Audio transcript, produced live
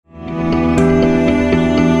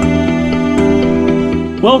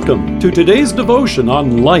Welcome to today's devotion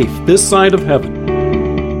on life this side of heaven.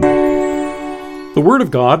 The Word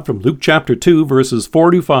of God from Luke chapter 2, verses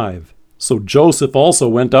 4 to 5. So Joseph also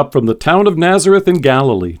went up from the town of Nazareth in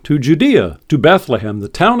Galilee to Judea, to Bethlehem, the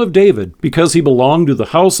town of David, because he belonged to the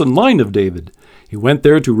house and line of David. He went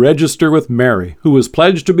there to register with Mary, who was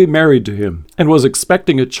pledged to be married to him, and was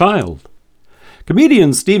expecting a child.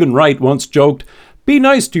 Comedian Stephen Wright once joked, "Be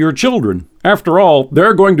nice to your children. After all,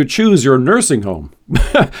 they're going to choose your nursing home."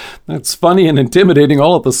 That's funny and intimidating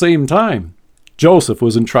all at the same time. Joseph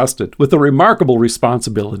was entrusted with the remarkable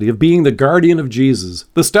responsibility of being the guardian of Jesus,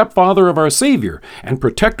 the stepfather of our Savior, and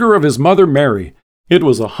protector of his mother Mary. It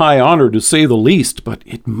was a high honor to say the least, but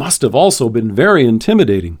it must have also been very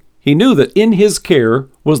intimidating. He knew that in his care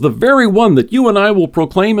was the very one that you and I will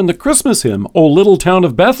proclaim in the Christmas hymn, "O Little Town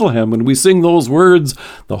of Bethlehem," when we sing those words,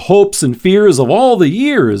 "The hopes and fears of all the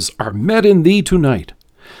years are met in thee tonight."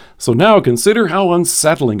 So now consider how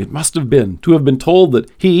unsettling it must have been to have been told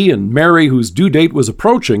that he and Mary, whose due date was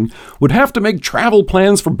approaching, would have to make travel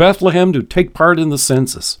plans for Bethlehem to take part in the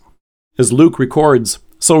census. As Luke records,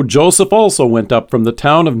 so Joseph also went up from the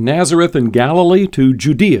town of Nazareth in Galilee to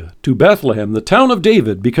Judea, to Bethlehem, the town of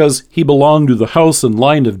David, because he belonged to the house and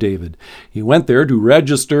line of David. He went there to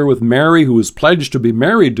register with Mary, who was pledged to be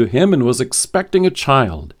married to him and was expecting a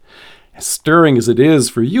child. As stirring as it is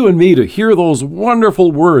for you and me to hear those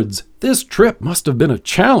wonderful words, this trip must have been a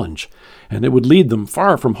challenge, and it would lead them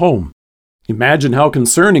far from home. Imagine how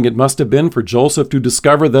concerning it must have been for Joseph to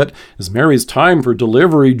discover that as Mary's time for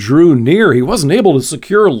delivery drew near, he wasn't able to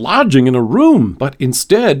secure lodging in a room, but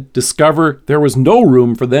instead discover there was no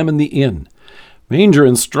room for them in the inn. Manger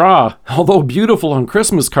and straw, although beautiful on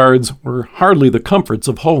Christmas cards, were hardly the comforts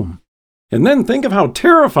of home. And then think of how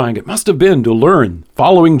terrifying it must have been to learn,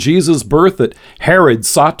 following Jesus' birth, that Herod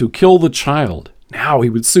sought to kill the child. Now he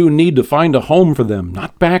would soon need to find a home for them,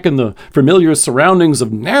 not back in the familiar surroundings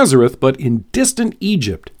of Nazareth, but in distant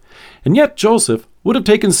Egypt. And yet Joseph would have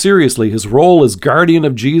taken seriously his role as guardian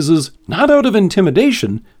of Jesus, not out of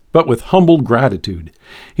intimidation, but with humble gratitude.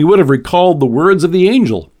 He would have recalled the words of the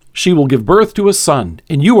angel, "She will give birth to a son,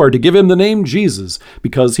 and you are to give him the name Jesus,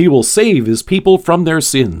 because he will save his people from their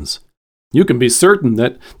sins." You can be certain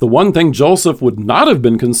that the one thing Joseph would not have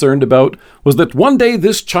been concerned about was that one day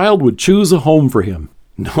this child would choose a home for him.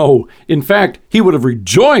 No, in fact, he would have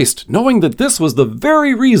rejoiced knowing that this was the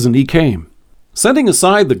very reason he came. Setting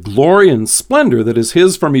aside the glory and splendor that is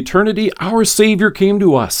his from eternity, our Savior came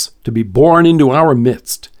to us to be born into our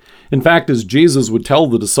midst. In fact, as Jesus would tell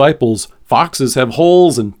the disciples, foxes have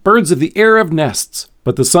holes and birds of the air have nests,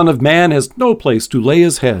 but the Son of Man has no place to lay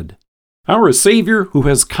his head. Our Savior, who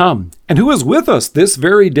has come, and who is with us this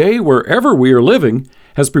very day wherever we are living,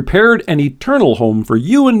 has prepared an eternal home for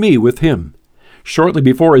you and me with him. Shortly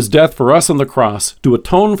before his death for us on the cross, to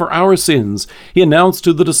atone for our sins, he announced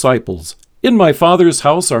to the disciples, "In my Father's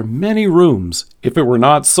house are many rooms. If it were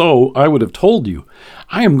not so, I would have told you.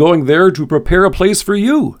 I am going there to prepare a place for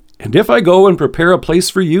you. And if I go and prepare a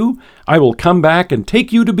place for you, I will come back and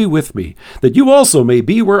take you to be with me, that you also may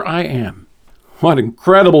be where I am." What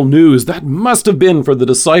incredible news that must have been for the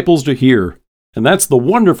disciples to hear. And that's the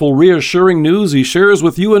wonderful, reassuring news he shares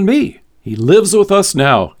with you and me. He lives with us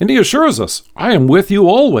now, and he assures us, "I am with you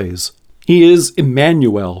always." He is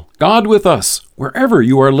Emmanuel, God with us, wherever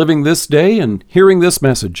you are living this day and hearing this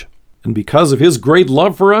message. And because of his great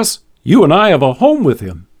love for us, you and I have a home with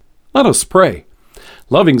him. Let us pray.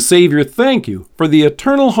 Loving Savior, thank you for the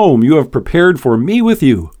eternal home you have prepared for me with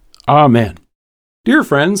you. Amen. Dear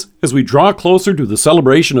friends, as we draw closer to the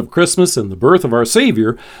celebration of Christmas and the birth of our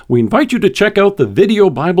Savior, we invite you to check out the video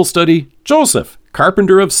Bible study, Joseph,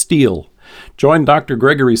 Carpenter of Steel. Join Dr.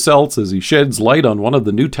 Gregory Seltz as he sheds light on one of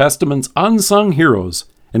the New Testament's unsung heroes.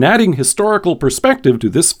 And adding historical perspective to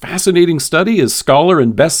this fascinating study is scholar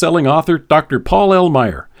and best-selling author Dr. Paul L.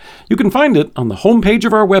 Meyer. You can find it on the homepage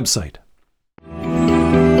of our website.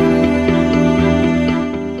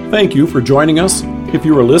 Thank you for joining us. If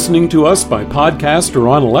you are listening to us by podcast or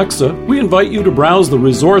on Alexa, we invite you to browse the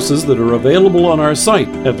resources that are available on our site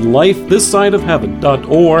at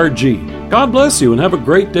lifethissideofheaven.org. God bless you and have a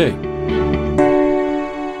great day.